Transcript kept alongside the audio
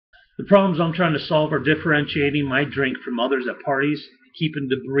The problems I'm trying to solve are differentiating my drink from others at parties, keeping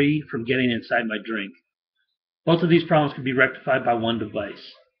debris from getting inside my drink. Both of these problems can be rectified by one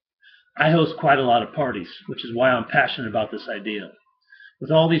device. I host quite a lot of parties, which is why I'm passionate about this idea.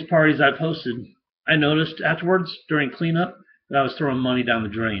 With all these parties I've hosted, I noticed afterwards, during cleanup, that I was throwing money down the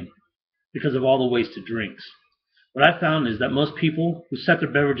drain because of all the wasted drinks. What I found is that most people who set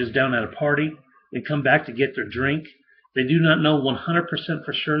their beverages down at a party and come back to get their drink, they do not know 100%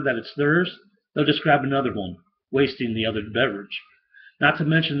 for sure that it's theirs. They'll just grab another one, wasting the other beverage. Not to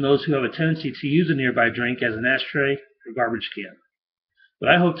mention those who have a tendency to use a nearby drink as an ashtray or garbage can.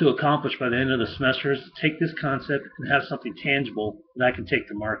 What I hope to accomplish by the end of the semester is to take this concept and have something tangible that I can take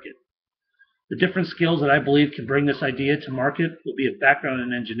to market. The different skills that I believe can bring this idea to market will be a background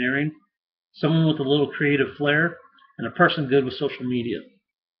in engineering, someone with a little creative flair, and a person good with social media.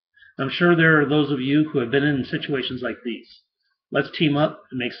 I'm sure there are those of you who have been in situations like these. Let's team up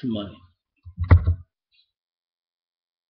and make some money.